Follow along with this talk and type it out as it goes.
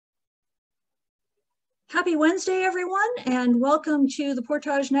Happy Wednesday, everyone, and welcome to the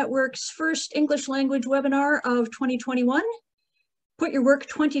Portage Network's first English language webinar of 2021. Put your work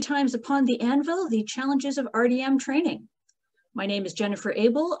 20 times upon the anvil, the challenges of RDM training. My name is Jennifer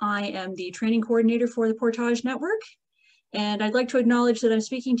Abel. I am the training coordinator for the Portage Network, and I'd like to acknowledge that I'm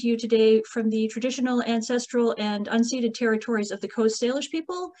speaking to you today from the traditional, ancestral, and unceded territories of the Coast Salish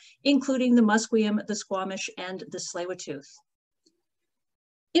people, including the Musqueam, the Squamish, and the Tsleil-Waututh.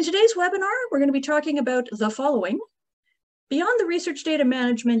 In today's webinar, we're going to be talking about the following: beyond the research data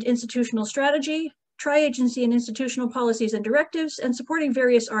management institutional strategy, tri-agency and institutional policies and directives, and supporting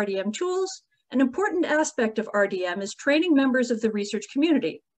various RDM tools, an important aspect of RDM is training members of the research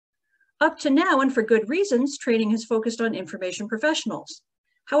community. Up to now, and for good reasons, training has focused on information professionals.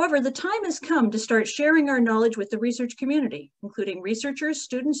 However, the time has come to start sharing our knowledge with the research community, including researchers,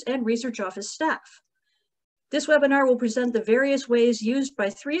 students, and research office staff. This webinar will present the various ways used by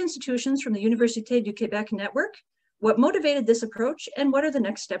 3 institutions from the Université du Québec network, what motivated this approach, and what are the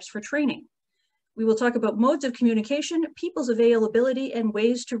next steps for training. We will talk about modes of communication, people's availability, and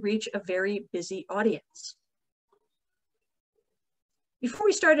ways to reach a very busy audience. Before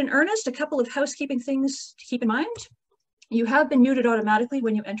we start in earnest, a couple of housekeeping things to keep in mind. You have been muted automatically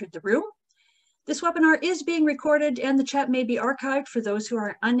when you entered the room. This webinar is being recorded and the chat may be archived for those who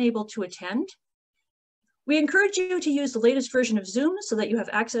are unable to attend. We encourage you to use the latest version of Zoom so that you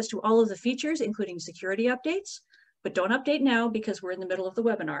have access to all of the features, including security updates, but don't update now because we're in the middle of the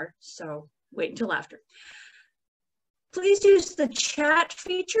webinar, so wait until after. Please use the chat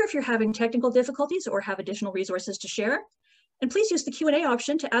feature if you're having technical difficulties or have additional resources to share. And please use the Q&A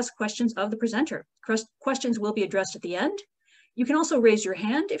option to ask questions of the presenter. Questions will be addressed at the end. You can also raise your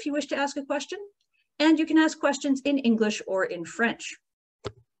hand if you wish to ask a question, and you can ask questions in English or in French.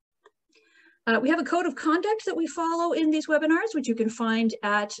 We have a code of conduct that we follow in these webinars, which you can find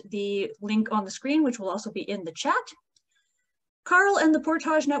at the link on the screen, which will also be in the chat. Carl and the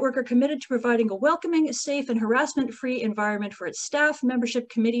Portage Network are committed to providing a welcoming, safe, and harassment-free environment for its staff, membership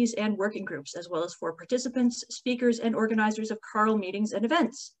committees, and working groups, as well as for participants, speakers, and organizers of Carl meetings and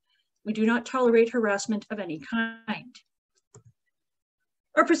events. We do not tolerate harassment of any kind.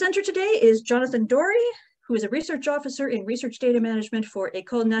 Our presenter today is Jonathan Dorey, who is a research officer in research data management for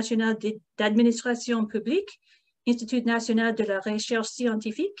École nationale d'administration publique, Institut national de la recherche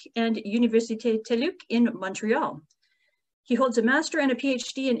scientifique, and Université TÉLUQ in Montreal. He holds a master and a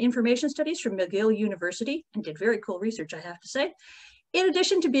PhD in information studies from McGill University and did very cool research, I have to say, in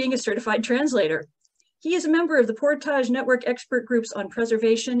addition to being a certified translator. He is a member of the Portage Network expert groups on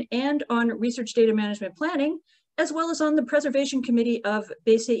preservation and on research data management planning, as well as on the Preservation Committee of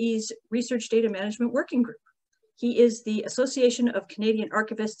BCI's Research Data Management Working Group. He is the Association of Canadian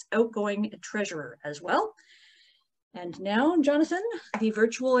Archivists outgoing treasurer as well. And now, Jonathan, the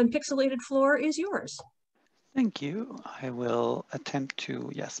virtual and pixelated floor is yours. Thank you. I will attempt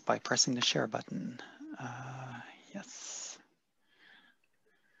to, yes, by pressing the share button. Yes.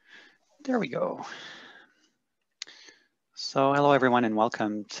 There we go. So hello, everyone, and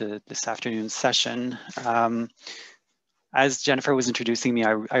welcome to this afternoon's session. As Jennifer was introducing me,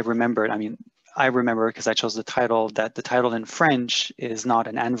 I remember because I chose the title, that the title in French is not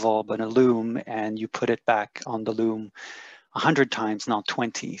an anvil, but a loom, and you put it back on the loom 100 times, not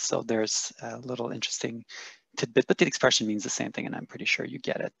 20. So there's a little interesting tidbit, but the expression means the same thing, and I'm pretty sure you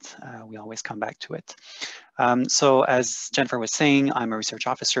get it. We always come back to it. So as Jennifer was saying, I'm a research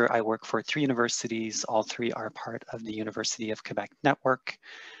officer. I work for 3 universities. All 3 are part of the University of Quebec network.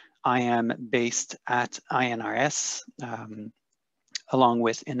 I am based at INRS, along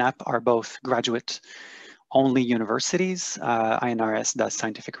with ENAP, are both graduate-only universities. INRS does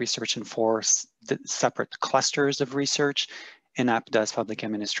scientific research in 4 separate clusters of research. ENAP does public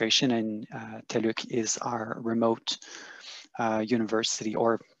administration, and TÉLUQ is our remote university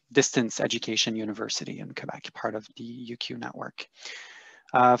or distance education university in Quebec, part of the UQ network.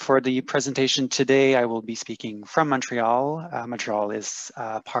 For the presentation today, I will be speaking from Montreal. Montreal is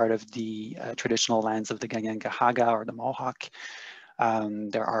part of the traditional lands of the Kanien'kehá:ka, or the Mohawk.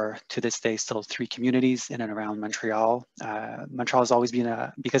 There are, to this day, still 3 communities in and around Montreal. Montreal has always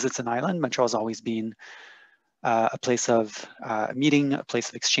been, because it's an island, Montreal has always been a place of meeting, a place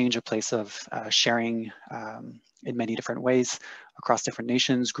of exchange, a place of sharing in many different ways across different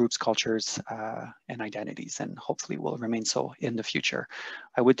nations, groups, cultures, and identities, and hopefully will remain so in the future.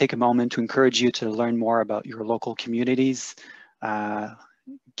 I would take a moment to encourage you to learn more about your local communities,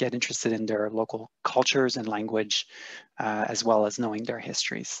 get interested in their local cultures and language, as well as knowing their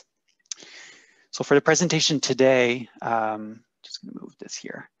histories. So for the presentation today, just gonna move this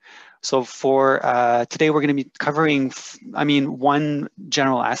here. So for today, we're going to be covering, one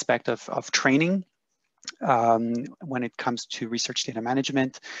general aspect of training when it comes to research data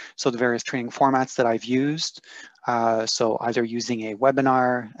management. So the various training formats that I've used. So either using a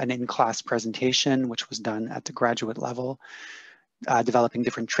webinar, an in-class presentation, which was done at the graduate level, developing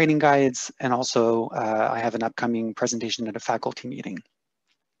different training guides, and also I have an upcoming presentation at a faculty meeting.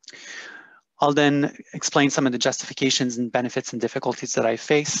 I'll then explain some of the justifications and benefits and difficulties that I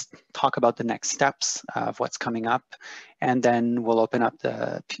faced, talk about the next steps of what's coming up, and then we'll open up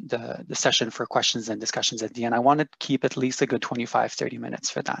the session for questions and discussions at the end. I want to keep at least a good 25-30 minutes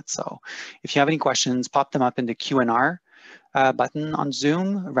for that. So if you have any questions, pop them up in the Q&R button on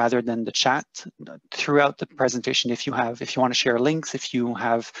Zoom rather than the chat throughout the presentation. If you want to share links, if you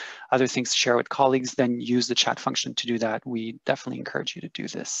have other things to share with colleagues, then use the chat function to do that. We definitely encourage you to do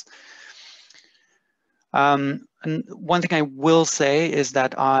this. And one thing I will say is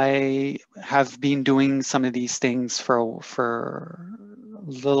that I have been doing some of these things for a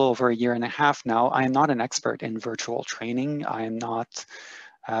little over a year and a half now. I am not an expert in virtual training. I am not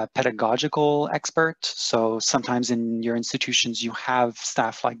a pedagogical expert. So sometimes in your institutions, you have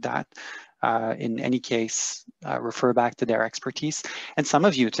staff like that. In any case, refer back to their expertise. And some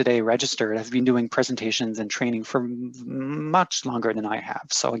of you today registered have been doing presentations and training for much longer than I have.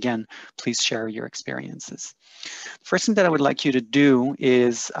 So again, please share your experiences. First thing that I would like you to do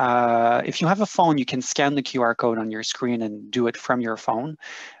is, if you have a phone, you can scan the QR code on your screen and do it from your phone.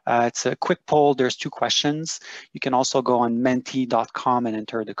 It's a quick poll. There's 2 questions. You can also go on menti.com and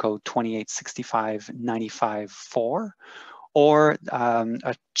enter the code 2865954. Or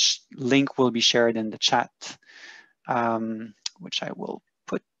a link will be shared in the chat, which I will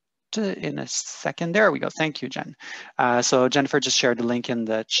put in a second. There we go. Thank you, Jen. So Jennifer just shared the link in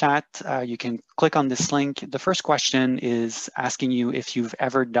the chat. You can click on this link. The first question is asking you if you've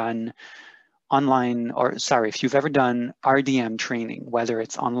ever done if you've ever done RDM training, whether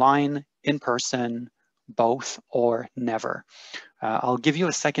it's online, in person, both, or never. I'll give you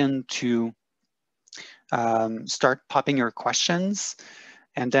a second to start popping your questions,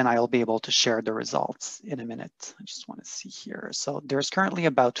 and then I'll be able to share the results in a minute. I just want to see here. So there's currently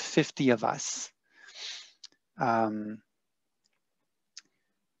about 50 of us on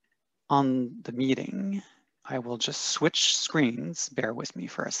the meeting. I will just switch screens. Bear with me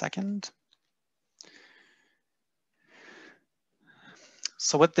for a second.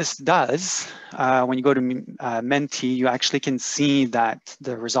 So what this does, when you go to Menti, you actually can see that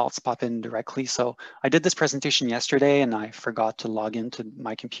the results pop in directly. So I did this presentation yesterday and I forgot to log into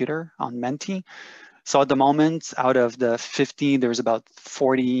my computer on Menti. So at the moment, out of the 50, there's about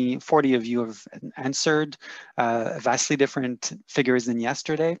 40 of you have answered, vastly different figures than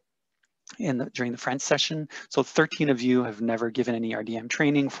yesterday during the French session. So 13 of you have never given any RDM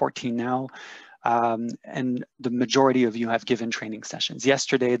training, 14 now. And the majority of you have given training sessions.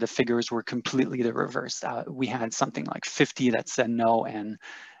 Yesterday, the figures were completely the reverse. We had something like 50 that said no, and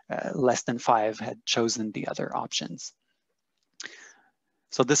less than 5 had chosen the other options.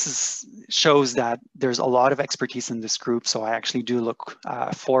 So this shows that there's a lot of expertise in this group. So I actually do look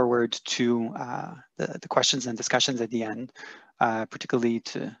forward to the questions and discussions at the end, particularly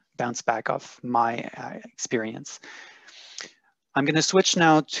to bounce back off my experience. I'm going to switch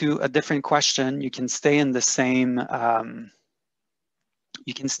now to a different question. You can stay in the same.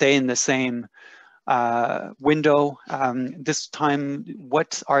 Window. This time,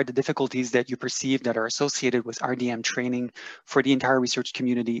 what are the difficulties that you perceive that are associated with RDM training for the entire research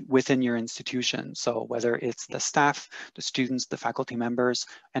community within your institution? So whether it's the staff, the students, the faculty members,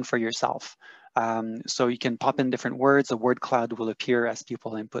 and for yourself. So you can pop in different words. A word cloud will appear as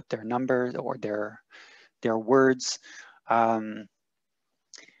people input their numbers or their words.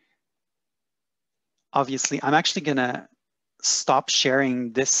 Obviously, I'm actually going to stop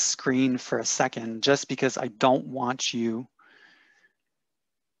sharing this screen for a second, just because I don't want you.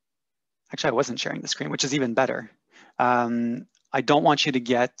 Actually, I wasn't sharing the screen, which is even better. I don't want you to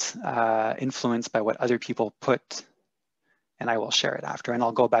get influenced by what other people put, and I will share it after. And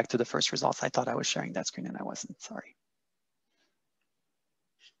I'll go back to the first results. I thought I was sharing that screen and I wasn't, sorry.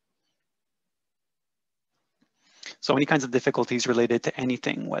 So any kinds of difficulties related to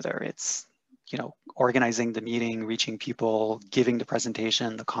anything, whether it's organizing the meeting, reaching people, giving the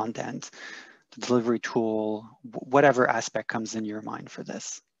presentation, the content, the delivery tool, whatever aspect comes in your mind for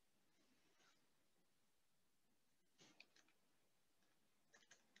this.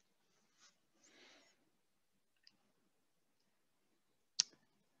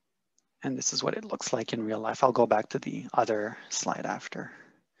 And this is what it looks like in real life. I'll go back to the other slide after.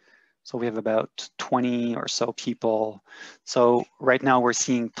 So we have about 20 or so people. So right now we're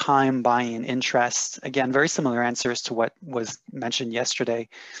seeing time, buy-in, interest. Again, very similar answers to what was mentioned yesterday.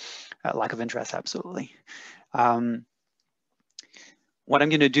 lack of interest, absolutely. What I'm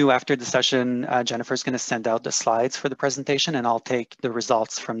going to do after the session, Jennifer's going to send out the slides for the presentation, and I'll take the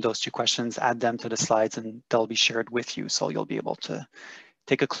results from those 2 questions, add them to the slides, and they'll be shared with you. So you'll be able to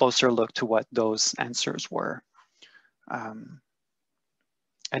take a closer look to what those answers were.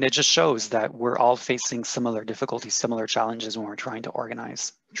 And it just shows that we're all facing similar difficulties, similar challenges when we're trying to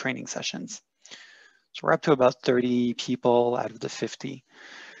organize training sessions. So we're up to about 30 people out of the 50.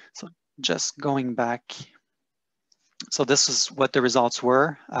 So just going back. So this is what the results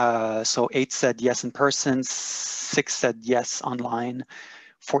were. So 8 said yes in person, 6 said yes online,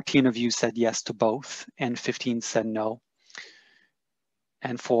 14 of you said yes to both, and 15 said no.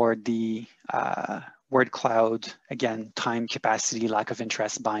 And for the word cloud, again, time, capacity, lack of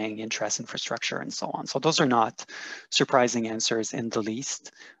interest, buying, interest, infrastructure, and so on. So those are not surprising answers in the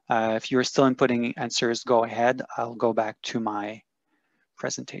least. If you're still inputting answers, go ahead. I'll go back to my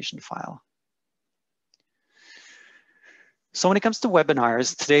presentation file. So when it comes to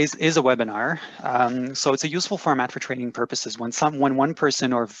webinars, today's is a webinar. So it's a useful format for training purposes. When one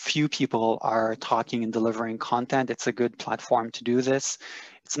person or few people are talking and delivering content, it's a good platform to do this.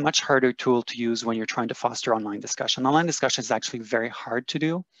 It's a much harder tool to use when you're trying to foster online discussion. Online discussion is actually very hard to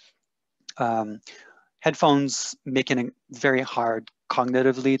do. Headphones make it very hard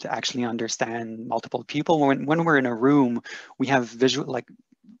cognitively to actually understand multiple people. When we're in a room, we have visual, like,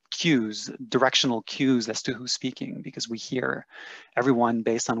 cues, directional cues as to who's speaking, because we hear everyone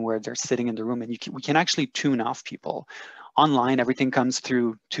based on where they're sitting in the room, and we can actually tune off people. Online, everything comes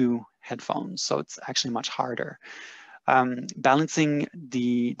through 2 headphones, so it's actually much harder. Balancing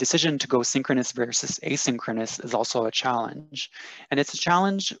the decision to go synchronous versus asynchronous is also a challenge. And it's a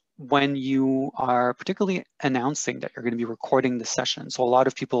challenge when you are particularly announcing that you're going to be recording the session. So a lot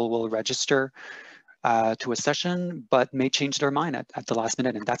of people will register to a session, but may change their mind at the last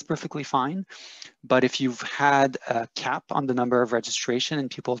minute, and that's perfectly fine. But if you've had a cap on the number of registration and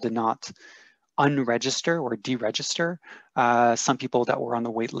people did not unregister or deregister, some people that were on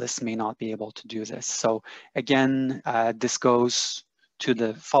the wait list may not be able to do this. So again, this goes to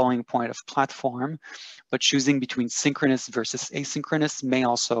the following point of platform, but choosing between synchronous versus asynchronous may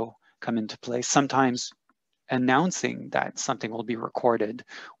also come into play. Sometimes announcing that something will be recorded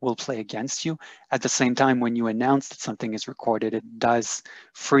will play against you. At the same time, when you announce that something is recorded, it does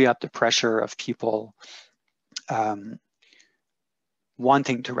free up the pressure of people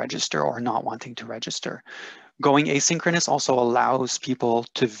wanting to register or not wanting to register. Going asynchronous also allows people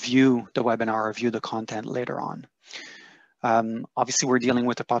to view the webinar or view the content later on. Obviously, we're dealing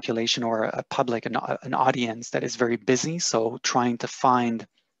with a population or a public, an audience that is very busy, so trying to find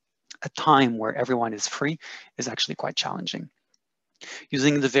a time where everyone is free is actually quite challenging.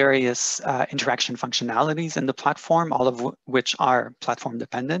 Using the various interaction functionalities in the platform, all of which are platform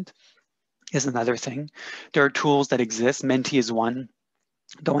dependent, is another thing. There are tools that exist. Menti is one,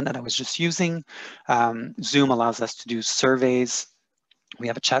 the one that I was just using. Zoom allows us to do surveys. We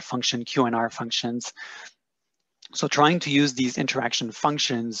have a chat function, Q&R functions. So trying to use these interaction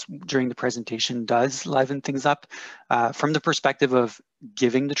functions during the presentation does liven things up. From the perspective of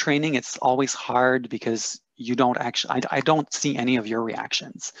giving the training, it's always hard because you don't actually, I don't see any of your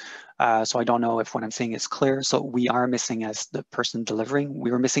reactions. So I don't know if what I'm saying is clear. So we are missing, as the person delivering,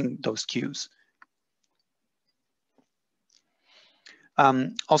 we were missing those cues.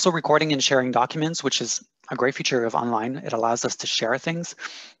 Also recording and sharing documents, which is a great feature of online. It allows us to share things.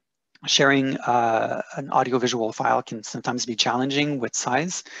 Sharing an audiovisual file can sometimes be challenging with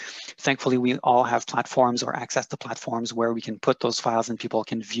size. Thankfully, we all have platforms or access to platforms where we can put those files and people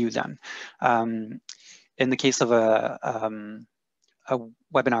can view them. In the case of a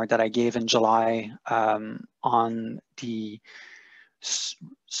webinar that I gave in July on the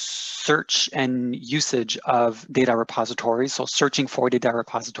search and usage of data repositories, so searching for data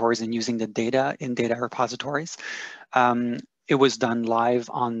repositories and using the data in data repositories, it was done live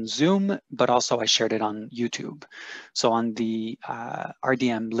on Zoom, but also I shared it on YouTube. So on the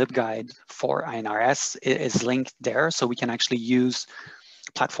RDM LibGuide for INRS, it is linked there, so we can actually use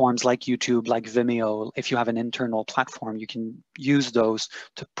platforms like YouTube, like Vimeo. If you have an internal platform, you can use those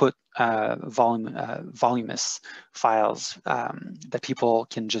to put voluminous files that people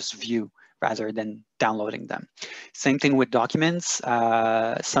can just view rather than downloading them. Same thing with documents.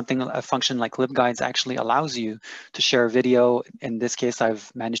 A function like LibGuides actually allows you to share video. In this case,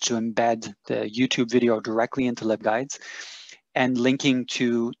 I've managed to embed the YouTube video directly into LibGuides and linking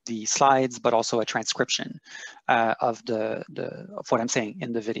to the slides, but also a transcription of what I'm saying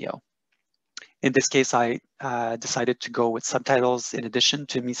in the video. In this case, I decided to go with subtitles in addition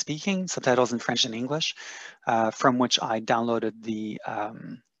to me speaking, subtitles in French and English, from which I downloaded the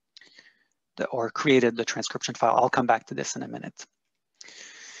or created the transcription file. I'll come back to this in a minute.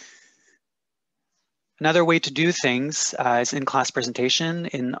 Another way to do things is in-class presentation.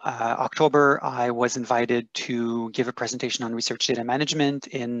 In October, I was invited to give a presentation on research data management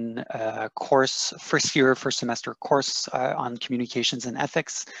in a course, first semester course on communications and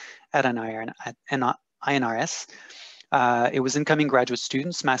ethics at an INRS. It was incoming graduate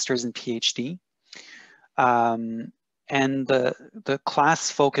students, master's and PhD. And the class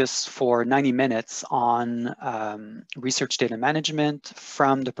focused for 90 minutes on research data management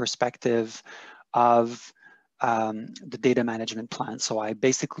from the perspective of the data management plan. So I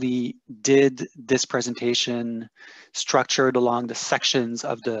basically did this presentation structured along the sections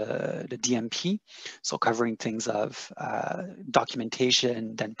of the DMP. So covering things of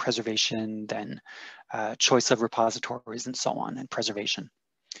documentation, then preservation, then choice of repositories and so on, and preservation.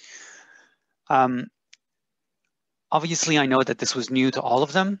 Obviously, I know that this was new to all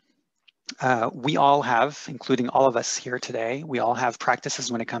of them. We all have, including all of us here today, we all have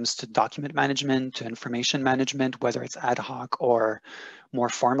practices when it comes to document management, to information management, whether it's ad hoc or more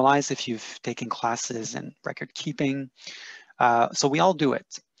formalized if you've taken classes in record keeping. So we all do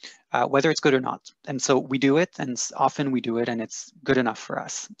it, whether it's good or not. And so we do it, and often we do it, and it's good enough for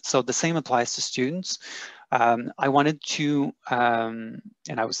us. So the same applies to students. I wanted to, and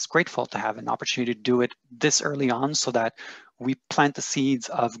I was grateful to have an opportunity to do it this early on so that we plant the seeds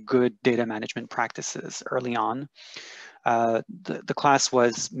of good data management practices early on. The class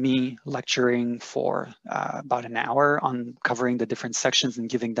was me lecturing for about an hour on covering the different sections and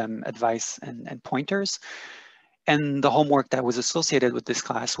giving them advice and pointers. And the homework that was associated with this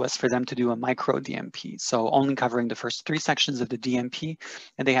class was for them to do a micro DMP. So only covering the first 3 sections of the DMP,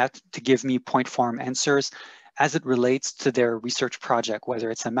 and they had to give me point form answers as it relates to their research project, whether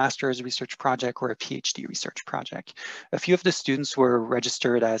it's a master's research project or a PhD research project. A few of the students were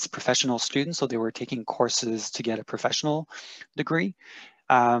registered as professional students, so they were taking courses to get a professional degree.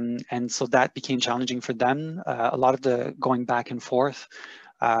 And so that became challenging for them. A lot of the going back and forth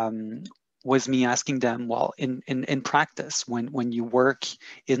was me asking them, well, in practice, when you work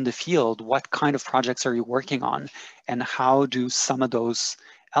in the field, what kind of projects are you working on? And how do some of those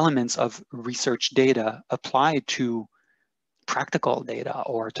elements of research data apply to practical data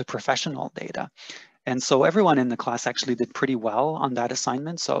or to professional data? And so everyone in the class actually did pretty well on that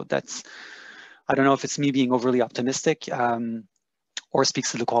assignment. So that's, I don't know if it's me being overly optimistic or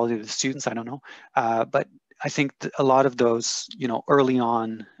speaks to the quality of the students, I don't know. But I think a lot of those, early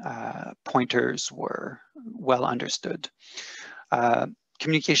on pointers were well understood.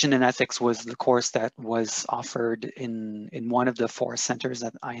 Communication and ethics was the course that was offered in one of the 4 centers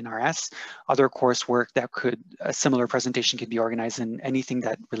at INRS. Other coursework a similar presentation could be organized in anything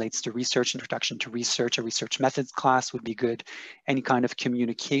that relates to research, introduction to research, a research methods class would be good. Any kind of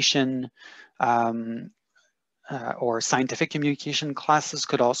communication or scientific communication classes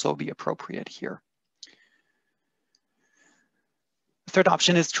could also be appropriate here. Third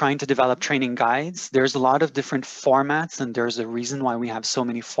option is trying to develop training guides. There's a lot of different formats, and there's a reason why we have so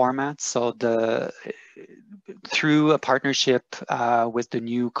many formats. So through a partnership with the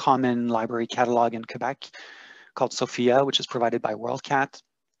new common library catalog in Quebec called SOPHIA, which is provided by WorldCat,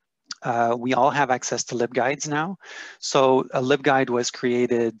 we all have access to LibGuides now. So a LibGuide was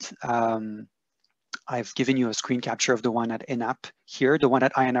created. I've given you a screen capture of the one at ENAP here. The one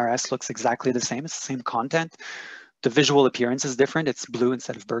at INRS looks exactly the same. It's the same content. The visual appearance is different. It's blue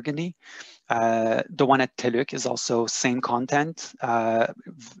instead of burgundy. The one at TÉLUQ is also same content,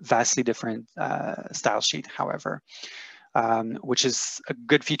 vastly different style sheet, however, which is a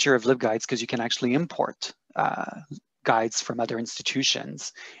good feature of LibGuides because you can actually import guides from other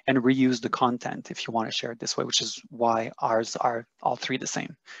institutions and reuse the content if you want to share it this way, which is why ours are all 3 the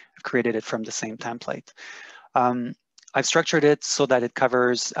same. I've created it from the same template. I've structured it so that it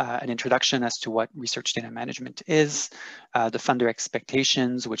covers an introduction as to what research data management is, the funder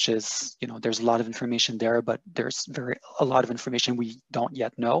expectations, which is, there's a lot of information there, but there's a lot of information we don't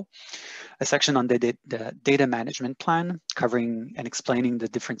yet know. A section on the data management plan, covering and explaining the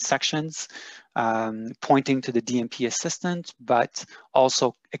different sections, pointing to the DMP assistant, but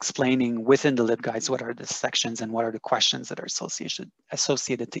also explaining within the LibGuides what are the sections and what are the questions that are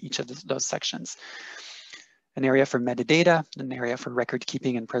associated to each of those sections. An area for metadata, an area for record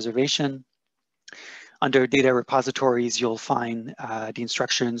keeping and preservation. Under data repositories, you'll find the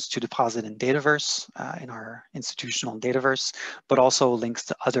instructions to deposit in Dataverse, in our institutional Dataverse, but also links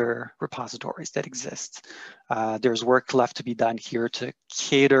to other repositories that exist. There's work left to be done here to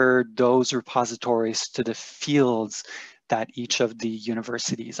cater those repositories to the fields that each of the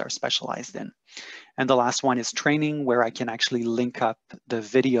universities are specialized in. And the last one is training, where I can actually link up the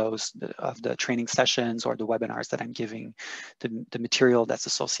videos of the training sessions or the webinars that I'm giving, the material that's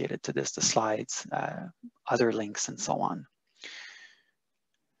associated to this, the slides, other links, and so on.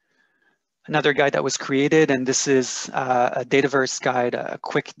 Another guide that was created, and this is a Dataverse guide, a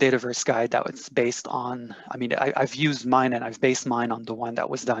quick Dataverse guide that was based on, I mean, I've used mine and I've based mine on the one that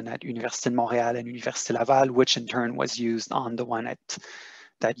was done at Université Montréal and Université Laval, which in turn was used on the one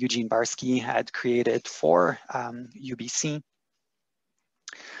that Eugene Barsky had created for UBC.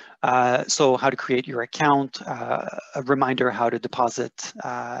 So how to create your account, a reminder how to deposit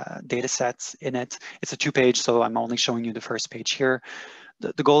data sets in it. It's a 2-page, so I'm only showing you the first page here.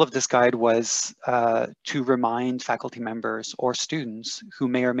 The goal of this guide was to remind faculty members or students who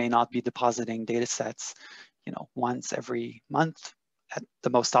may or may not be depositing data sets, you know, once every month at the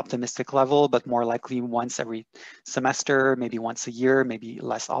most optimistic level, but more likely once every semester, maybe once a year, maybe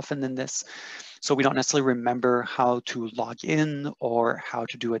less often than this. So we don't necessarily remember how to log in or how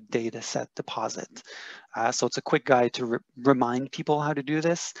to do a data set deposit. So it's a quick guide to remind people how to do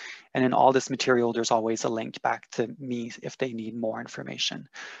this. And in all this material, there's always a link back to me if they need more information.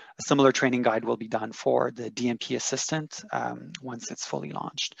 A similar training guide will be done for the DMP assistant once it's fully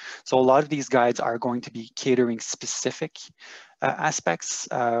launched. So a lot of these guides are going to be catering specific aspects.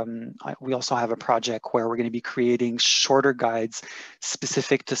 We also have a project where we're going to be creating shorter guides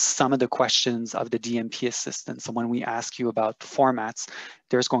specific to some of the questions of the DMP assistant. So when we ask you about formats,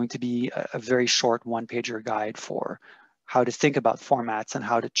 there's going to be a very short one-pager guide for how to think about formats and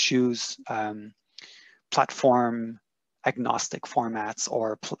how to choose platform agnostic formats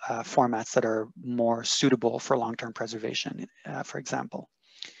or formats that are more suitable for long-term preservation, for example.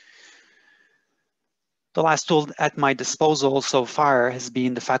 The last tool at my disposal so far has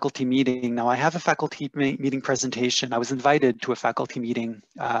been the faculty meeting. Now I have a faculty meeting presentation. I was invited to a faculty meeting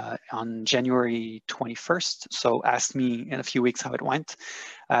on January 21st. So ask me in a few weeks how it went.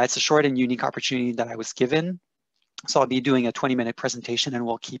 It's a short and unique opportunity that I was given. So I'll be doing a 20-minute presentation and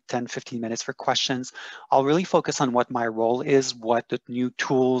we'll keep 10-15 minutes for questions. I'll really focus on what my role is, what the new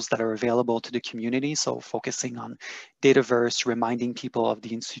tools that are available to the community. So focusing on Dataverse, reminding people of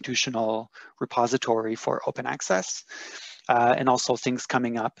the institutional repository for open access, and also things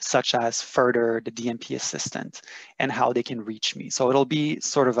coming up such as further the DMP assistant and how they can reach me. So it'll be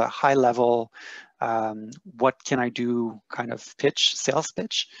sort of a high level, what can I do kind of pitch, sales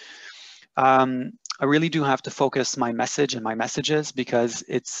pitch. I really do have to focus my message and my messages because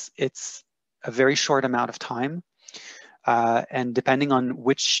it's a very short amount of time. And depending on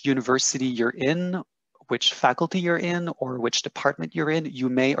which university you're in, which faculty you're in, or which department you're in, you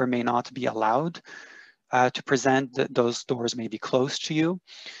may or may not be allowed to present. Those doors may be closed to you.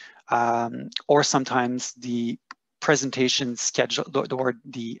 Or sometimes the presentation schedule or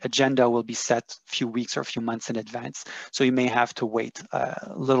the agenda will be set a few weeks or a few months in advance. So you may have to wait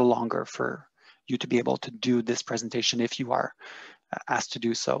a little longer for you to be able to do this presentation if you are asked to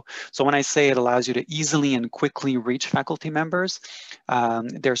do so. So when I say it allows you to easily and quickly reach faculty members,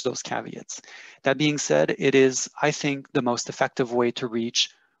 there's those caveats. That being said, it is, I think, the most effective way to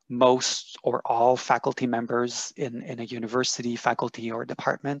reach most or all faculty members in a university, faculty, or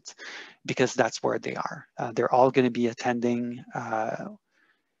department, because that's where they are. They're all going to be attending,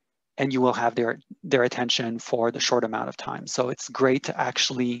 and you will have their attention for the short amount of time. So it's great to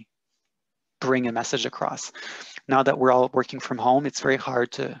actually bring a message across. Now that we're all working from home, it's very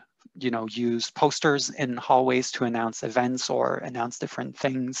hard to, you know, use posters in hallways to announce events or announce different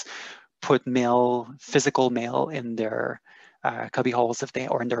things, put physical mail in their cubby holes if they,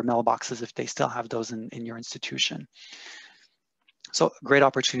 or in their mailboxes if they still have those in your institution. So great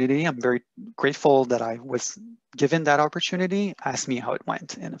opportunity. I'm very grateful that I was given that opportunity. Ask me how it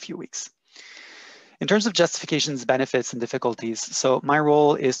went in a few weeks. In terms of justifications, benefits, and difficulties, so my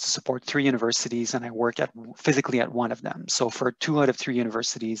role is to support 3 universities and I work physically at one of them. So for 2 out of 3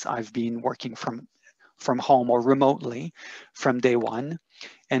 universities, I've been working from home or remotely from day one.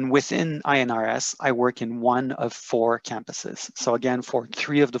 And within INRS, I work in 1 of 4 campuses. So again, for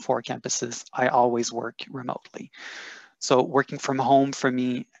 3 of the 4 campuses, I always work remotely. So working from home for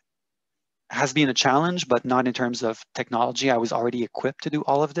me has been a challenge, but not in terms of technology. I was already equipped to do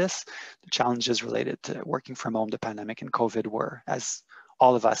all of this. The challenges related to working from home, the pandemic and COVID were, as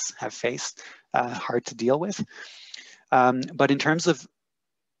all of us have faced, hard to deal with. But in terms of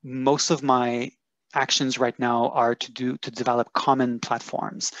most of my actions right now are to develop common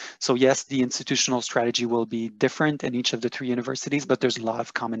platforms. So yes, the institutional strategy will be different in each of the 3 universities, but there's a lot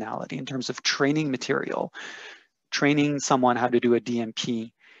of commonality in terms of training material, training someone how to do a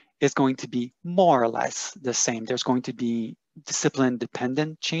DMP is going to be more or less the same. There's going to be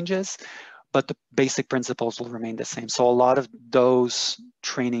discipline-dependent changes, but the basic principles will remain the same. So a lot of those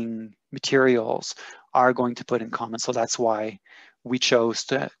training materials are going to put in common. So that's why we chose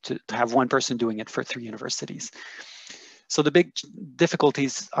to have one person doing it for 3 universities. So the big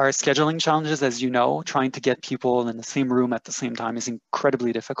difficulties are scheduling challenges, as you know. Trying to get people in the same room at the same time is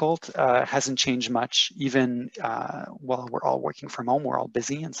incredibly difficult. Hasn't changed much, even while we're all working from home. We're all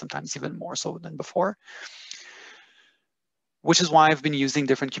busy, and sometimes even more so than before. Which is why I've been using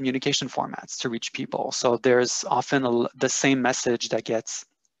different communication formats to reach people. So there's often the same message that gets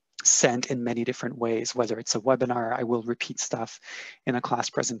sent in many different ways, whether it's a webinar, I will repeat stuff in a class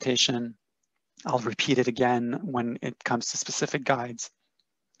presentation. I'll repeat it again when it comes to specific guides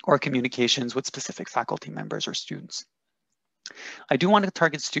or communications with specific faculty members or students. I do want to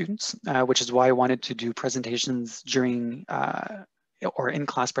target students, which is why I wanted to do presentations during or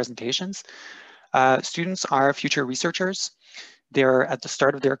in-class presentations. Students are future researchers. They're at the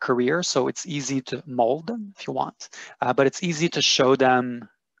start of their career, so it's easy to mold them if you want, but it's easy to show them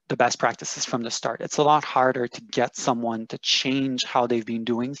the best practices from the start. It's a lot harder to get someone to change how they've been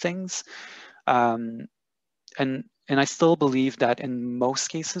doing things. And I still believe that in most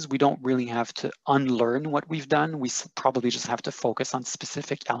cases, we don't really have to unlearn what we've done. We probably just have to focus on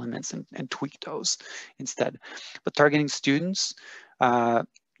specific elements and tweak those instead. But targeting students,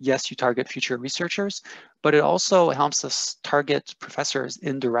 yes, you target future researchers, but it also helps us target professors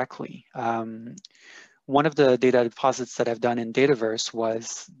indirectly. One of the data deposits that I've done in Dataverse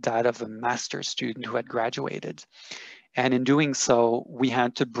was that of a master's student who had graduated. And in doing so, we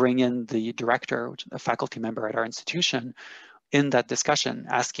had to bring in the director, a faculty member at our institution, in that discussion,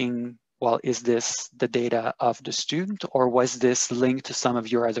 asking, well, is this the data of the student, or was this linked to some of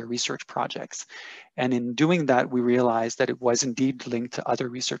your other research projects? And in doing that, we realized that it was indeed linked to other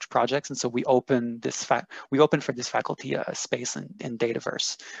research projects. And so we opened for this faculty a space in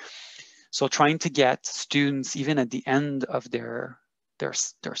Dataverse. So trying to get students, even at the end of their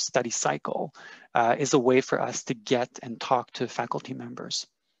study cycle, is a way for us to get and talk to faculty members.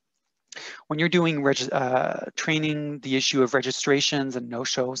 When you're doing training, the issue of registrations and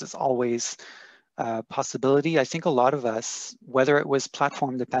no-shows is always a possibility. I think a lot of us, whether it was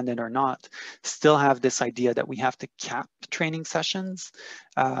platform dependent or not, still have this idea that we have to cap training sessions.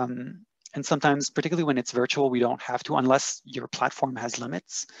 And sometimes, particularly when it's virtual, we don't have to, unless your platform has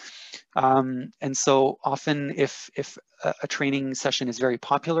limits. And so often if a training session is very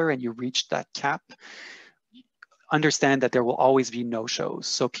popular and you reach that cap, understand that there will always be no-shows.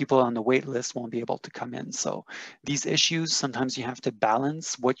 So people on the wait list won't be able to come in. So these issues, sometimes you have to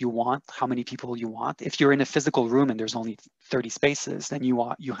balance what you want, how many people you want. If you're in a physical room and there's only 30 spaces, then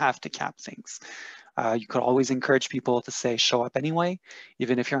you have to cap things. You could always encourage people to say, show up anyway.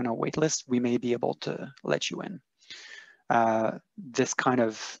 Even if you're on a wait list, we may be able to let you in. This kind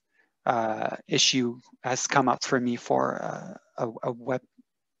of issue has come up for me for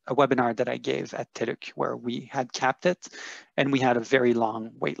a webinar that I gave at TÉLUQ, where we had capped it and we had a very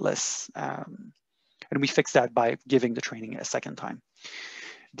long wait list. And we fixed that by giving the training a second time.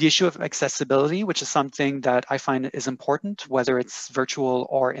 The issue of accessibility, which is something that I find is important, whether it's virtual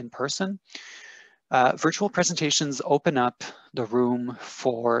or in person. Virtual presentations open up the room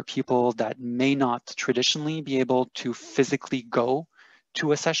for people that may not traditionally be able to physically go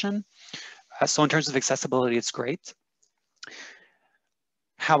to a session. So in terms of accessibility, it's great.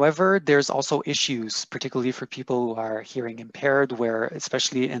 However, there's also issues, particularly for people who are hearing impaired, where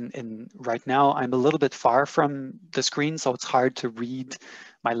especially in right now, I'm a little bit far from the screen, so it's hard to read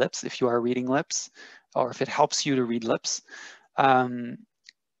my lips if you are reading lips, or if it helps you to read lips.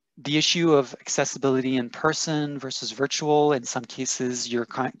 The issue of accessibility in person versus virtual, in some cases, your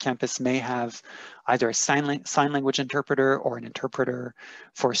campus may have either a sign language interpreter or an interpreter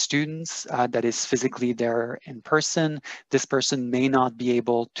for students that is physically there in person. This person may not be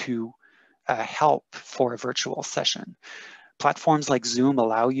able to help for a virtual session. Platforms like Zoom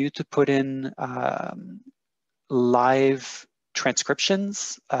allow you to put in live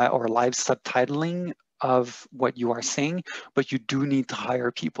transcriptions or live subtitling of what you are saying, but you do need to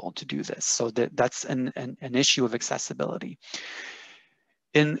hire people to do this. So that's an issue of accessibility.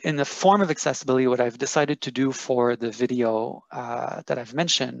 In the form of accessibility, what I've decided to do for the video that I've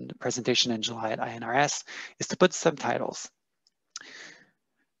mentioned, presentation in July at INRS, is to put subtitles.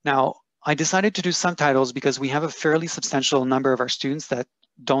 Now, I decided to do subtitles because we have a fairly substantial number of our students that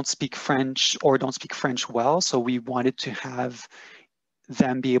don't speak French or don't speak French well, so we wanted to have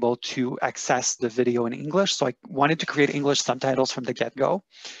them be able to access the video in English. So I wanted to create English subtitles from the get-go.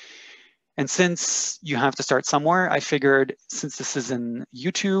 And since you have to start somewhere, I figured since this is in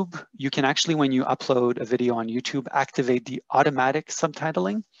YouTube, you can actually, when you upload a video on YouTube, activate the automatic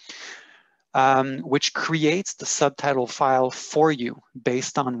subtitling, which creates the subtitle file for you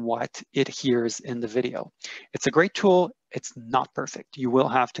based on what it hears in the video. It's a great tool. It's not perfect. You will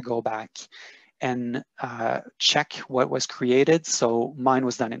have to go back and check what was created. So mine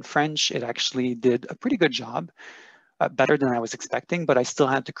was done in French. It actually did a pretty good job. Better than I was expecting, but I still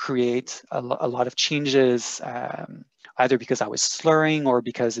had to create a lot of changes, either because I was slurring or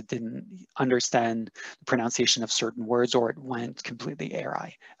because it didn't understand the pronunciation of certain words, or it went completely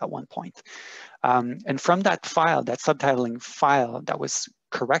awry at one point. And from that file, that subtitling file that was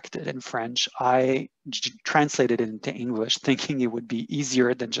corrected in French, I translated it into English, thinking it would be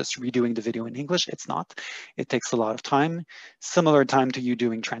easier than just redoing the video in English. It's not. It takes a lot of time, similar time to you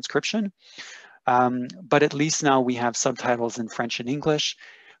doing transcription. But at least now we have subtitles in French and English.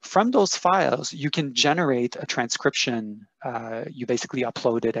 From those files, you can generate a transcription. You basically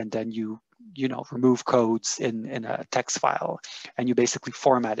upload it, and then you remove codes in a text file, and you basically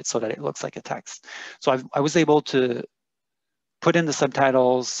format it so that it looks like a text. So I was able to put in the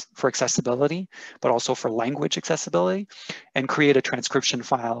subtitles for accessibility, but also for language accessibility, and create a transcription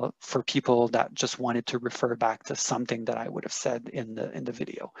file for people that just wanted to refer back to something that I would have said in the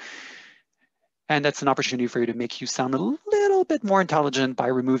video. And that's an opportunity for you to make you sound a little bit more intelligent by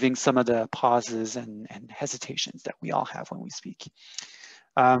removing some of the pauses and hesitations that we all have when we speak.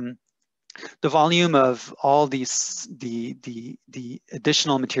 The volume of all these, the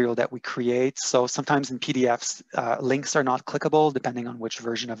additional material that we create. So sometimes in PDFs, links are not clickable depending on which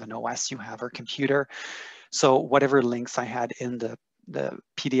version of an OS you have or computer. So whatever links I had in the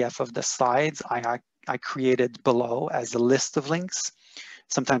PDF of the slides, I created below as a list of links,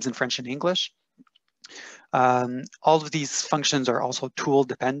 sometimes in French and English. All of these functions are also tool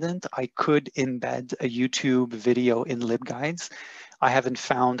dependent. I could embed a YouTube video in LibGuides. I haven't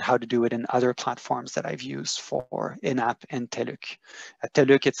found how to do it in other platforms that I've used for ENAP and TÉLUQ. At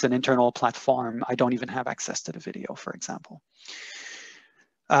TÉLUQ, it's an internal platform. I don't even have access to the video, for example.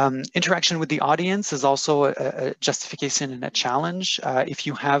 Interaction with the audience is also a justification and a challenge. If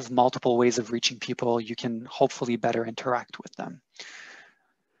you have multiple ways of reaching people, you can hopefully better interact with them.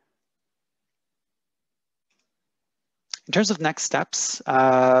 In terms of next steps,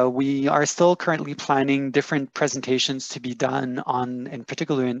 we are still currently planning different presentations to be done on, in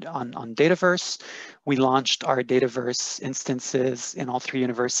particular on Dataverse. We launched our Dataverse instances in all 3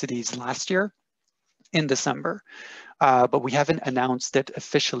 universities last year in December, but we haven't announced it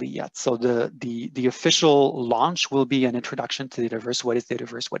officially yet. So the official launch will be an introduction to Dataverse. What is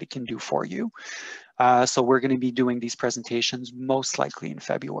Dataverse? What it can do for you. So we're going to be doing these presentations most likely in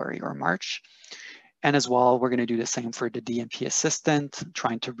February or March. And as well, we're going to do the same for the DMP assistant,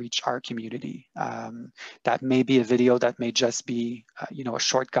 trying to reach our community. That may be a video, that may just be a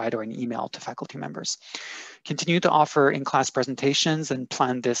short guide or an email to faculty members. Continue to offer in-class presentations and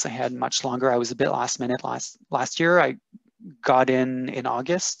plan this ahead much longer. I was a bit last minute last year. I got in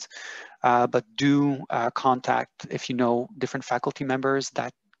August, but do contact, if you know different faculty members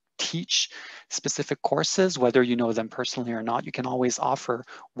that teach specific courses, whether you know them personally or not. You can always offer,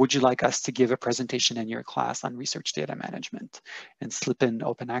 would you like us to give a presentation in your class on research data management, and slip in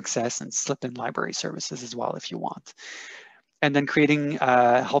open access and slip in library services as well if you want. And then creating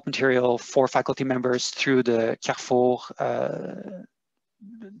help material for faculty members through the Carrefour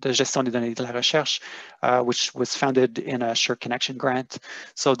de gestion des données de la recherche, which was founded in a Sure Connection grant.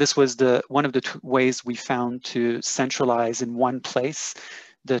 So this was one of the ways we found to centralize in one place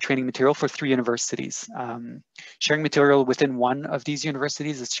the training material for 3 universities. Sharing material within one of these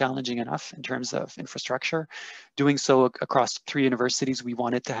universities is challenging enough in terms of infrastructure. Doing so across 3 universities, we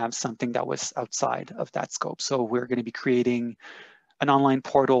wanted to have something that was outside of that scope. So we're going to be creating an online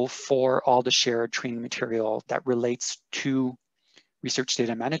portal for all the shared training material that relates to research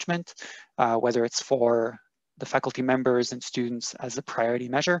data management, whether it's for the faculty members and students as a priority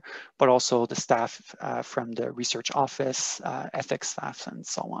measure, but also the staff from the research office, ethics staff, and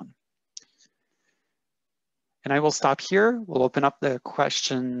so on. And I will stop here. We'll open up the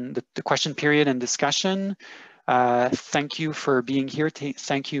question period and discussion. Thank you for being here.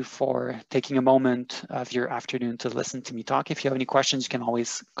 Thank you for taking a moment of your afternoon to listen to me talk. If you have any questions, you can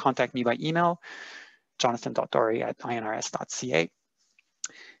always contact me by email, jonathan.dorey@inrs.ca.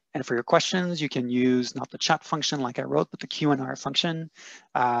 And for your questions, you can use not the chat function like I wrote, but the Q&R function,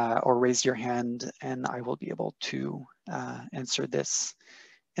 or raise your hand, and I will be able to answer this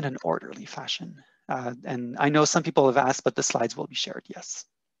in an orderly fashion. And I know some people have asked, but the slides will be shared, yes.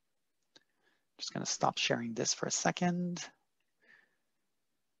 Just gonna stop sharing this for a second.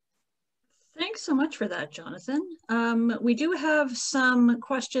 Thanks so much for that, Jonathan. We do have some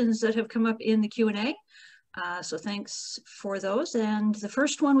questions that have come up in the Q&A, so thanks for those. And the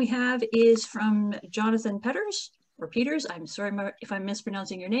first one we have is from Jonathan Peters, or Peters, I'm sorry if I'm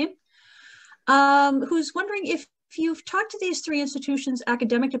mispronouncing your name, who's wondering if you've talked to these three institutions'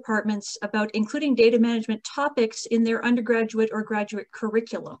 academic departments about including data management topics in their undergraduate or graduate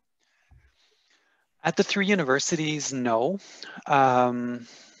curriculum. At the three universities, no.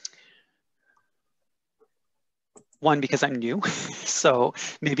 One, because I'm new, so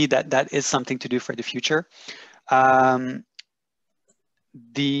maybe that is something to do for the future. The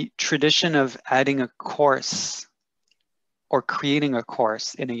tradition of adding a course or creating a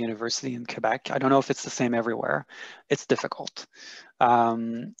course in a university in Quebec, I don't know if it's the same everywhere. It's difficult.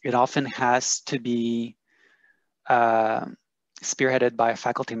 It often has to be spearheaded by a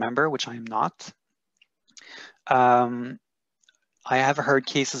faculty member, which I am not. I have heard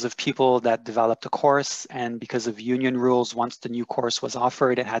cases of people that developed a course, and because of union rules, once the new course was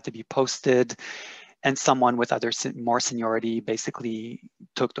offered, it had to be posted, and someone with more seniority basically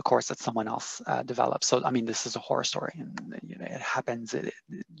took the course that someone else developed. So, I mean, this is a horror story, and you know, it happens.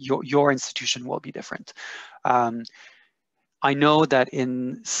 Your institution will be different. I know that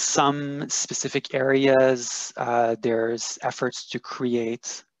in some specific areas, there's efforts to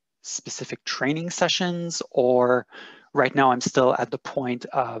create specific training sessions, or right now I'm still at the point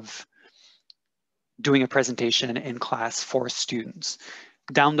of doing a presentation in class for students.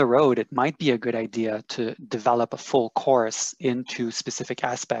 Down the road, it might be a good idea to develop a full course into specific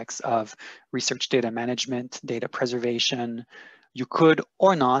aspects of research data management, data preservation. You could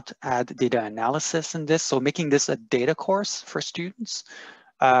or not add data analysis in this. So making this a data course for students,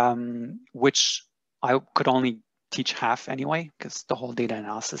 which I could only teach half anyway, because the whole data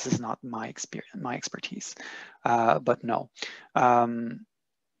analysis is not my expertise, but no.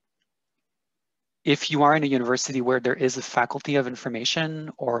 If you are in a university where there is a faculty of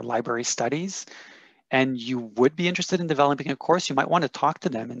information or library studies, and you would be interested in developing a course, you might want to talk to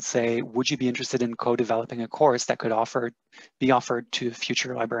them and say, would you be interested in co-developing a course that could be offered to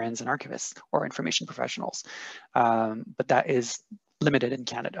future librarians and archivists or information professionals? But that is limited in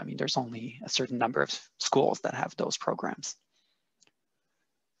Canada. I mean, there's only a certain number of schools that have those programs.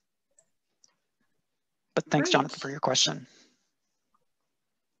 But thanks, Great. Jonathan, for your question.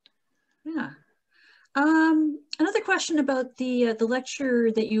 Yeah. Another question about the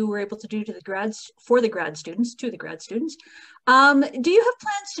lecture that you were able to do to the grad students. Do you have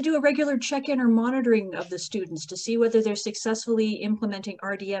plans to do a regular check-in or monitoring of the students to see whether they're successfully implementing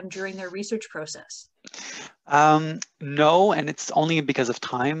RDM during their research process? No, and it's only because of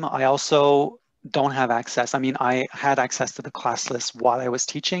time. I also don't have access. I mean, I had access to the class list while I was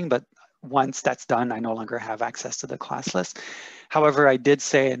teaching, but once that's done, I no longer have access to the class list. However, I did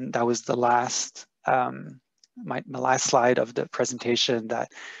say, and that was the last, my last slide of the presentation,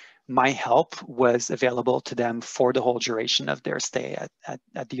 that my help was available to them for the whole duration of their stay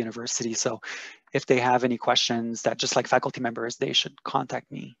at the university. So if they have any questions, that just like faculty members, they should contact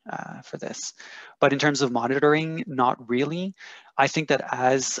me for this. But in terms of monitoring, not really. I think that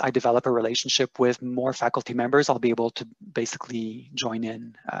as I develop a relationship with more faculty members, I'll be able to basically join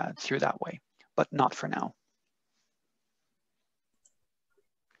in through that way, but not for now.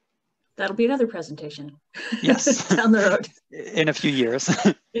 That'll be another presentation. Yes. Down the road. In a few years.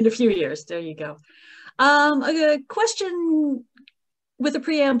 In a few years, there you go. A question with a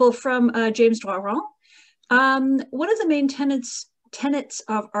preamble from James Dorey. One of the main tenets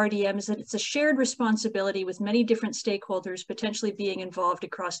of RDM is that it's a shared responsibility with many different stakeholders potentially being involved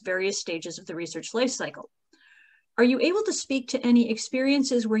across various stages of the research life cycle. Are you able to speak to any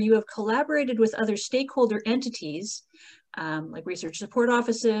experiences where you have collaborated with other stakeholder entities, like research support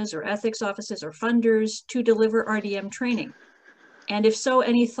offices or ethics offices or funders, to deliver RDM training? And if so,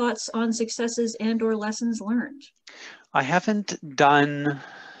 any thoughts on successes and or lessons learned? I haven't done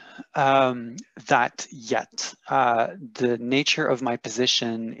that yet. The nature of my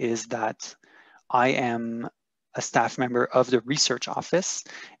position is that I am a staff member of the research office.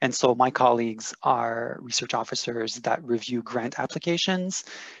 And so my colleagues are research officers that review grant applications,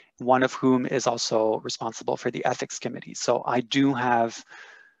 one of whom is also responsible for the ethics committee. So I do have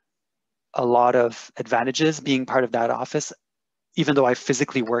a lot of advantages being part of that office, even though I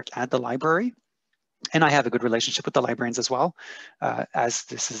physically work at the library. And I have a good relationship with the librarians as well, as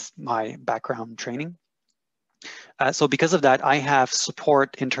this is my background training. So because of that, I have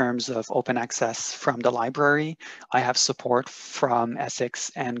support in terms of open access from the library. I have support from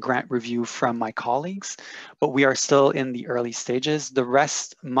ethics and grant review from my colleagues, but we are still in the early stages. The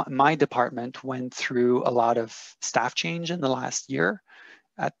rest, my department went through a lot of staff change in the last year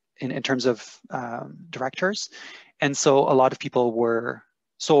in terms of directors. And so a lot of people were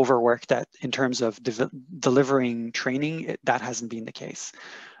so overworked that in terms of delivering training, that hasn't been the case.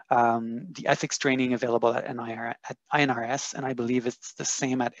 The ethics training available at INRS, and I believe it's the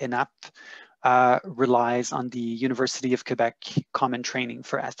same at ENAP, relies on the University of Quebec Common Training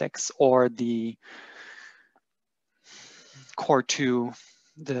for Ethics, or the Core 2,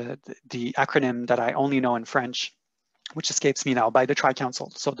 the acronym that I only know in French, which escapes me now, by the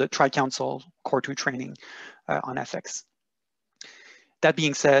Tri-Council. So the Tri-Council Core 2 training on ethics. That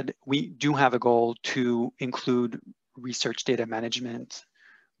being said, we do have a goal to include research data management,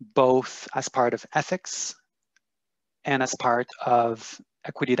 both as part of ethics and as part of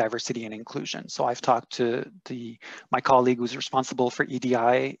equity, diversity, and inclusion. So I've talked to my colleague who's responsible for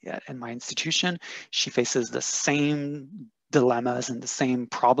EDI in my institution. She faces the same dilemmas and the same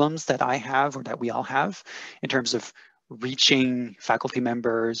problems that I have, or that we all have, in terms of reaching faculty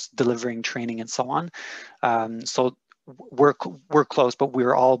members, delivering training, and so on. So we're close, but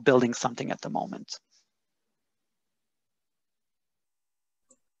we're all building something at the moment.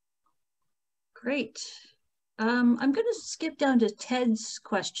 Great. I'm going to skip down to Ted's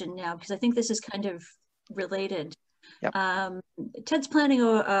question now, because I think this is kind of related. Yep. Ted's planning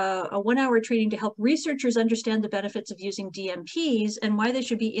a 1-hour training to help researchers understand the benefits of using DMPs and why they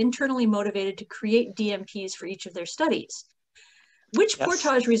should be internally motivated to create DMPs for each of their studies. Which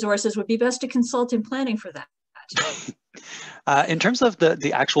Portage resources would be best to consult in planning for that? In terms of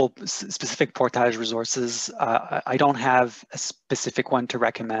the actual specific Portage resources, I don't have a specific one to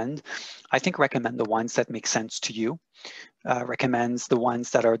recommend. I think recommend the ones that make sense to you. Recommends the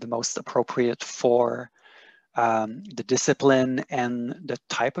ones that are the most appropriate for the discipline and the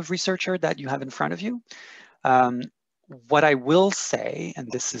type of researcher that you have in front of you. What I will say,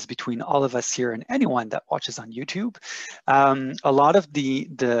 and this is between all of us here and anyone that watches on YouTube, a lot of the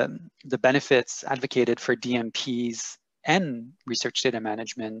benefits advocated for DMPs and research data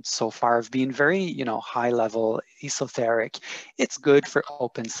management so far have been very, high level, esoteric. It's good for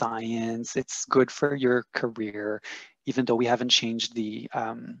open science. It's good for your career, even though we haven't changed the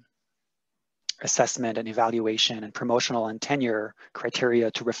assessment and evaluation and promotional and tenure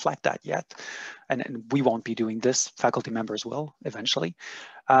criteria to reflect that yet. And we won't be doing this, faculty members will eventually.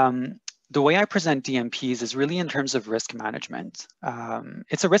 The way I present DMPs is really in terms of risk management.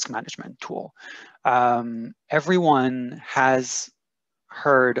 It's a risk management tool. Everyone has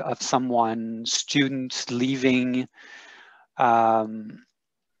heard of someone, students leaving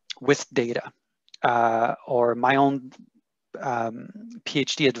with data, or my own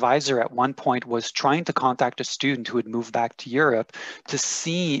PhD advisor at one point was trying to contact a student who had moved back to Europe to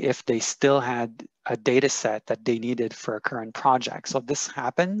see if they still had a data set that they needed for a current project. So this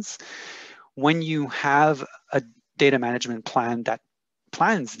happens when you have a data management plan that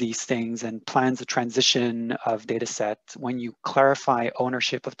plans these things and plans the transition of data sets. When you clarify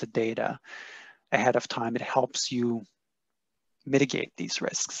ownership of the data ahead of time, it helps you mitigate these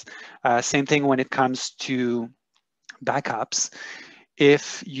risks. Same thing when it comes to backups.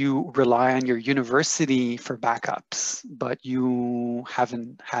 If you rely on your university for backups, but you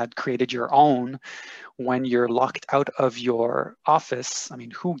haven't had created your own, when you're locked out of your office, I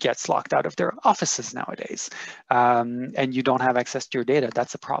mean, who gets locked out of their offices nowadays? And you don't have access to your data,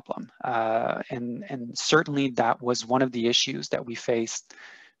 that's a problem. And certainly that was one of the issues that we faced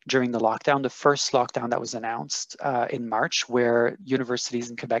during the lockdown, the first lockdown that was announced in March, where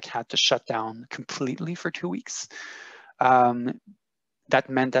universities in Quebec had to shut down completely for 2 weeks. That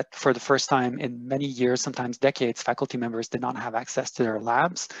meant that for the first time in many years, sometimes decades, faculty members did not have access to their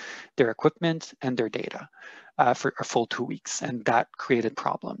labs, their equipment, and their data for a full 2 weeks, and that created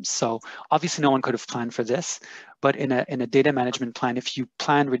problems. So obviously, no one could have planned for this, but in a data management plan, if you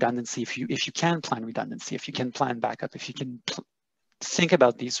plan redundancy, if you can plan redundancy, if you can plan backup, if you can think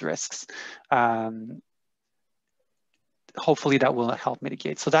about these risks, hopefully that will help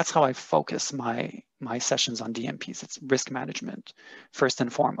mitigate. So that's how I focus my sessions on DMPs. It's risk management, first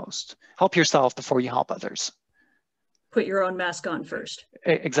and foremost. Help yourself before you help others. Put your own mask on first.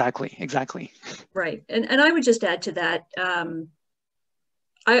 Exactly. Right, and I would just add to that,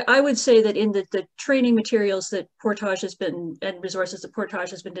 I would say that in the training materials that Portage has been, and resources that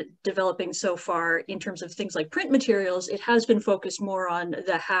Portage has been developing so far in terms of things like print materials, it has been focused more on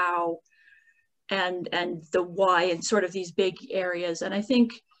the how and the why and sort of these big areas. And I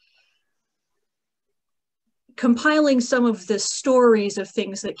think compiling some of the stories of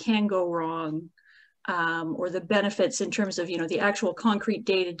things that can go wrong, or the benefits in terms of, the actual concrete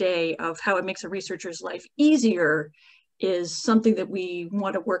day-to-day of how it makes a researcher's life easier, is something that we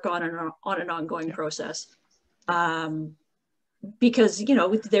want to work on an ongoing process. because, you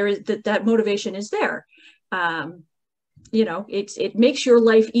know, there is that motivation is there. You know, it makes your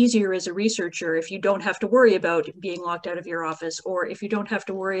life easier as a researcher if you don't have to worry about being locked out of your office, or if you don't have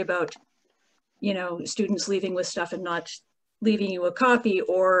to worry about, you know, students leaving with stuff and not leaving you a copy,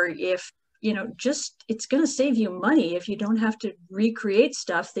 or if, you know, just, it's going to save you money if you don't have to recreate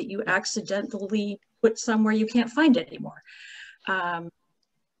stuff that you accidentally put somewhere you can't find it anymore.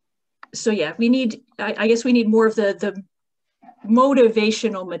 So yeah, we need, I guess we need more of the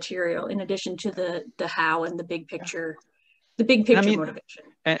motivational material in addition to the how and the big picture. The big picture motivation.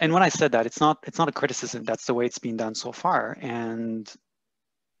 And when I said that, it's not a criticism. That's the way it's been done so far. And,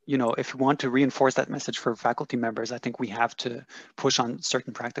 you know, if we want to reinforce that message for faculty members, I think we have to push on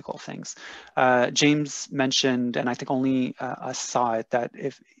certain practical things. James mentioned, and I think only us saw it, that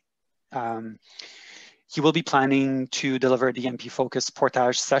if he will be planning to deliver a DMP-focused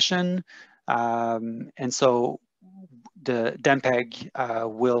Portage session. And so the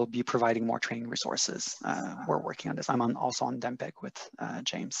DMPEG will be providing more training resources. We're working on this. I'm also on DMPEG with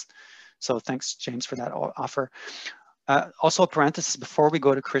James. So thanks, James, for that offer. Also, a parenthesis before we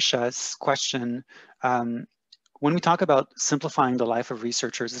go to Krisha's question. When we talk about simplifying the life of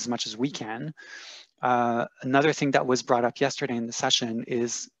researchers as much as we can, another thing that was brought up yesterday in the session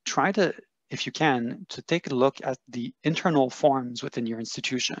is try to, if you can, to take a look at the internal forms within your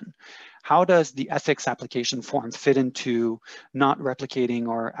institution. How does the ethics application form fit into not replicating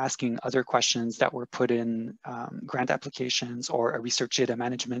or asking other questions that were put in grant applications or a research data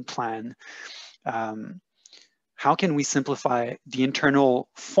management plan? How can we simplify the internal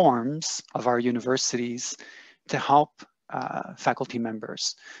forms of our universities to help faculty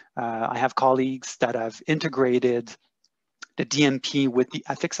members? I have colleagues that have integrated the DMP with the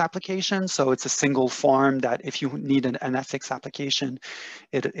ethics application. So it's a single form that if you need an ethics application,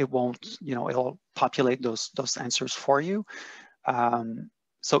 it won't, you know, it'll populate those answers for you.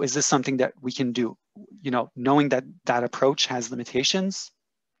 So is this something that we can do? You know, knowing that that approach has limitations,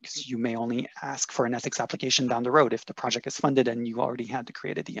 because you may only ask for an ethics application down the road if the project is funded and you already had to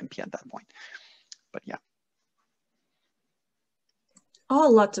create a DMP at that point. But yeah.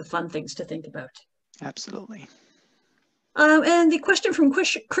 All lots of fun things to think about. Absolutely. And the question from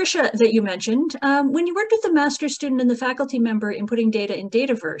Krisha that you mentioned, when you worked with the master's student and the faculty member in putting data in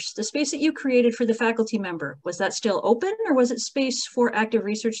Dataverse, the space that you created for the faculty member, was that still open or was it space for active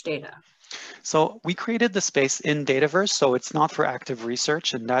research data? So we created the space in Dataverse, so it's not for active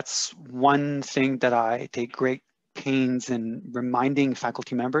research. And that's one thing that I take great pains in reminding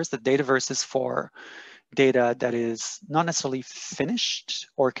faculty members, that Dataverse is for data that is not necessarily finished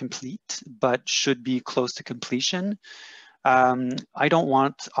or complete, but should be close to completion. I don't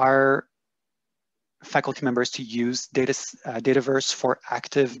want our faculty members to use Dataverse for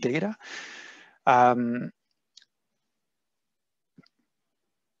active data.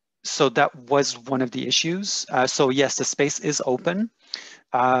 So that was one of the issues. So yes, the space is open.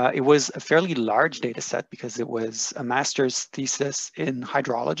 It was a fairly large data set because it was a master's thesis in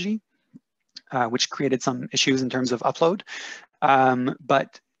hydrology, which created some issues in terms of upload.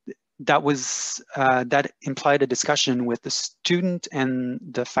 But that implied a discussion with the student and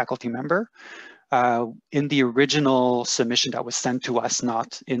the faculty member. In the original submission that was sent to us,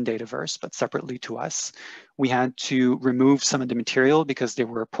 not in Dataverse, but separately to us, we had to remove some of the material because there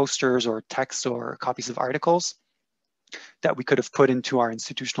were posters or text or copies of articles that we could have put into our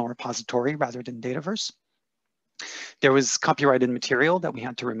institutional repository rather than Dataverse. There was copyrighted material that we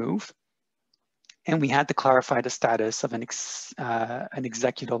had to remove. And we had to clarify the status of an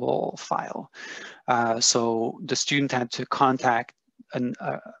executable file. So the student had to contact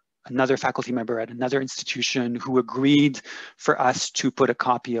another faculty member at another institution who agreed for us to put a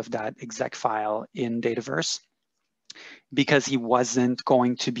copy of that exec file in Dataverse, because he wasn't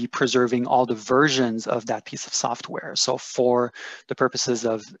going to be preserving all the versions of that piece of software. So for the purposes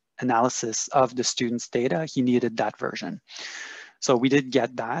of analysis of the student's data, he needed that version. So we did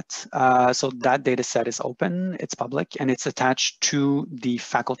get that. So that data set is open, it's public, and it's attached to the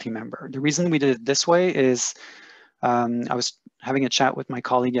faculty member. The reason we did it this way is I was having a chat with my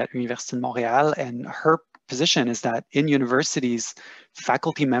colleague at Université de Montréal, and her position is that in universities,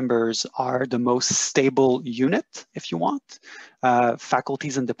 faculty members are the most stable unit, if you want.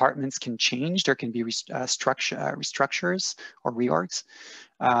 Faculties and departments can change. There can be restructures or reorgs.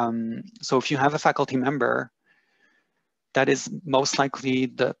 So if you have a faculty member, that is most likely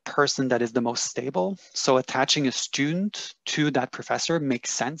the person that is the most stable. So attaching a student to that professor makes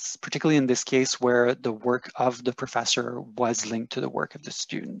sense, particularly in this case where the work of the professor was linked to the work of the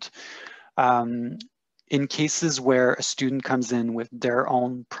student. in cases where a student comes in with their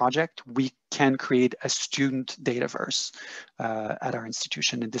own project, we can create a student dataverse at our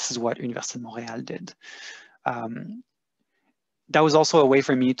institution, and this is what Université de Montréal did. That was also a way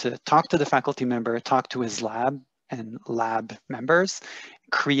for me to talk to the faculty member, talk to his lab and lab members,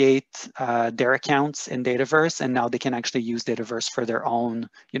 create their accounts in Dataverse, and now they can actually use Dataverse for their own,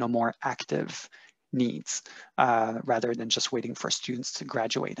 more active needs rather than just waiting for students to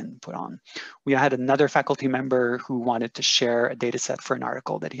graduate and put on. We had another faculty member who wanted to share a data set for an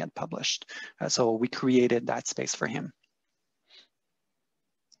article that he had published. So we created that space for him.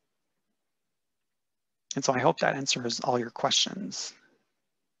 And so I hope that answers all your questions.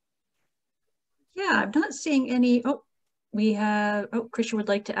 Yeah, I'm not seeing any. Oh, we have, Krisha would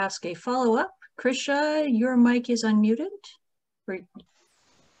like to ask a follow-up. Krisha, your mic is unmuted.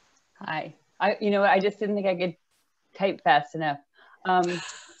 Hi. I just didn't think I could type fast enough.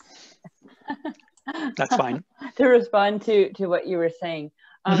 That's fine. To respond to what you were saying.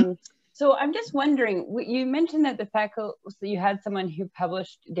 So I'm just wondering, you mentioned that the faculty, so you had someone who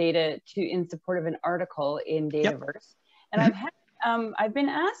published data in support of an article in Dataverse. And I've been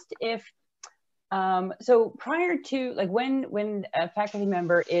asked if, so prior to, like when a faculty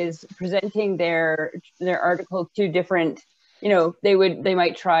member is presenting their article to different, they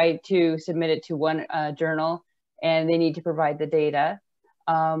might try to submit it to one journal and they need to provide the data.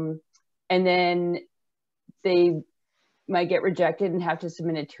 And then they might get rejected and have to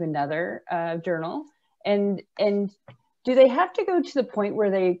submit it to another journal. And do they have to go to the point where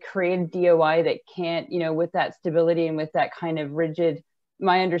they create a DOI that can't, with that stability and with that kind of rigid,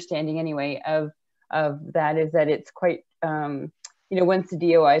 my understanding anyway, of that is that it's quite, once the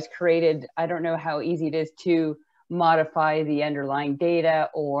DOI is created, I don't know how easy it is to modify the underlying data,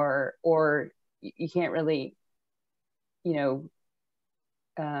 or you can't really,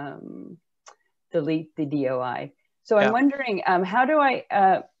 delete the DOI. So I'm wondering, how do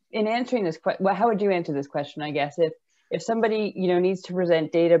I, in answering this question, how would you answer this question, I guess, if somebody, needs to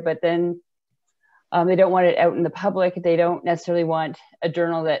present data, but then they don't want it out in the public, they don't necessarily want a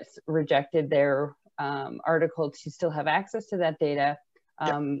journal that's rejected their article to still have access to that data,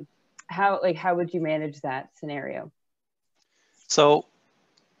 how would you manage that scenario? So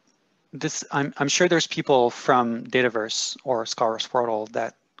I'm sure there's people from Dataverse or Scholars Portal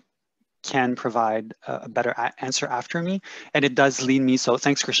that can provide a better answer after me. And it does lead me, so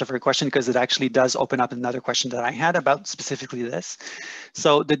thanks, Krisha, for your question, because it actually does open up another question that I had about specifically this.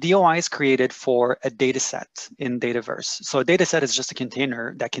 So the DOI is created for a data set in Dataverse. So a data set is just a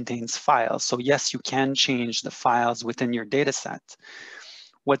container that contains files. So yes, you can change the files within your data set.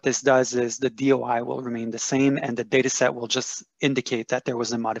 What this does is the DOI will remain the same, and the data set will just indicate that there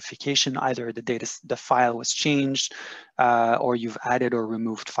was a modification. Either the file was changed or you've added or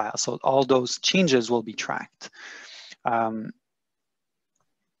removed files. So all those changes will be tracked.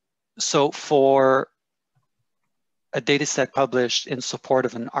 So for a data set published in support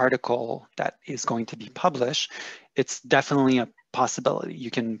of an article that is going to be published, it's definitely a possibility. You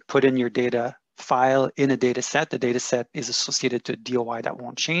can put in your data file in a data set. The data set is associated to a DOI that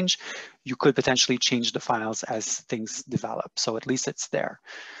won't change. You could potentially change the files as things develop. So at least it's there.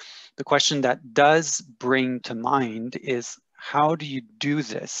 The question that does bring to mind is, how do you do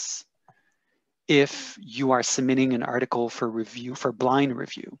this if you are submitting an article for review, for blind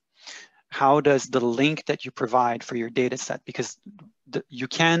review? How does the link that you provide for your data set, because you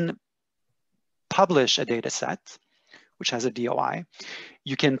can publish a data set which has a DOI.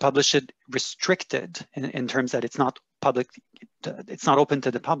 You can publish it restricted in terms that it's not public, it's not open to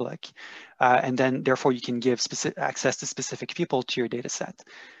the public, and then therefore you can give access to specific people to your data set,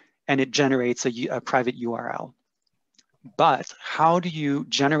 and it generates a private URL. But how do you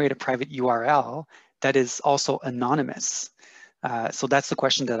generate a private URL that is also anonymous? So that's the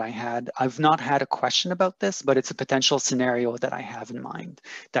question that I had. I've not had a question about this, but it's a potential scenario that I have in mind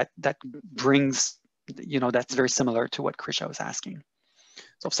that brings, that's very similar to what Krisha was asking.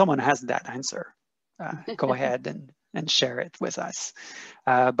 So if someone has that answer, go ahead and share it with us.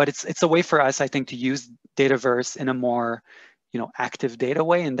 But it's a way for us, I think, to use Dataverse in a more, active data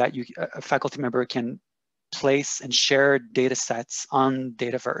way, in that a faculty member can place and share data sets on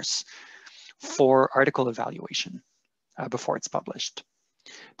Dataverse for article evaluation before it's published.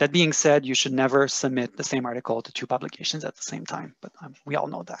 That being said, you should never submit the same article to 2 publications at the same time, but we all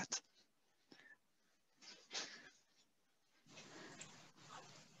know that.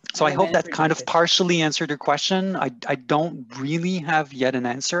 So I hope that kind of partially answered your question. I don't really have yet an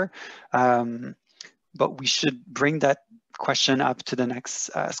answer, but we should bring that question up to the next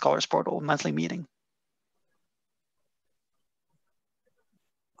Scholars Portal monthly meeting.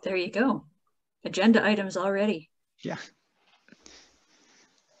 There you go. agenda items already. Yeah.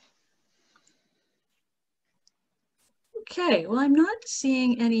 Okay, well, I'm not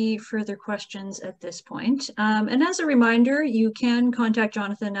seeing any further questions at this point. And as a reminder, you can contact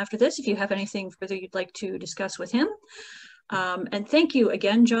Jonathan after this if you have anything further you'd like to discuss with him. And thank you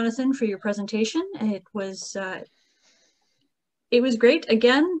again, Jonathan, for your presentation. It was great.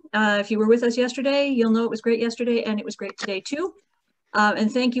 Again, if you were with us yesterday, you'll know it was great yesterday, and it was great today too. And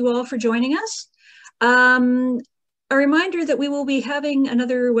thank you all for joining us. A reminder that we will be having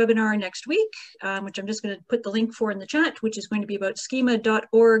another webinar next week, which I'm just going to put the link for in the chat, which is going to be about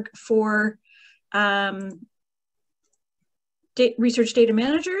schema.org for research data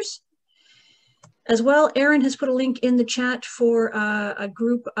managers. As well, Erin has put a link in the chat for a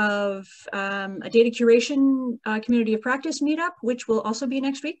group of a data curation community of practice meetup, which will also be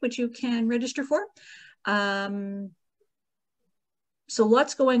next week, which you can register for. So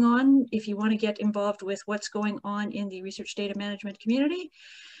lots going on if you want to get involved with what's going on in the research data management community.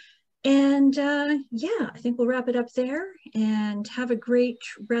 And yeah, I think we'll wrap it up there, and have a great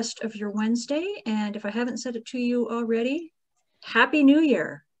rest of your Wednesday. And if I haven't said it to you already, Happy New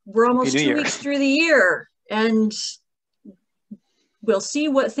Year. We're almost 2 weeks through the year, and we'll see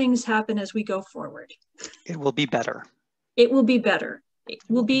what things happen as we go forward. It will be better. It will be better. It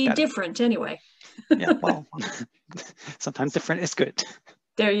will be different anyway. Yeah, well, sometimes different is good.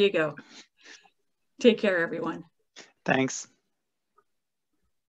 There you go. Take care, everyone. Thanks.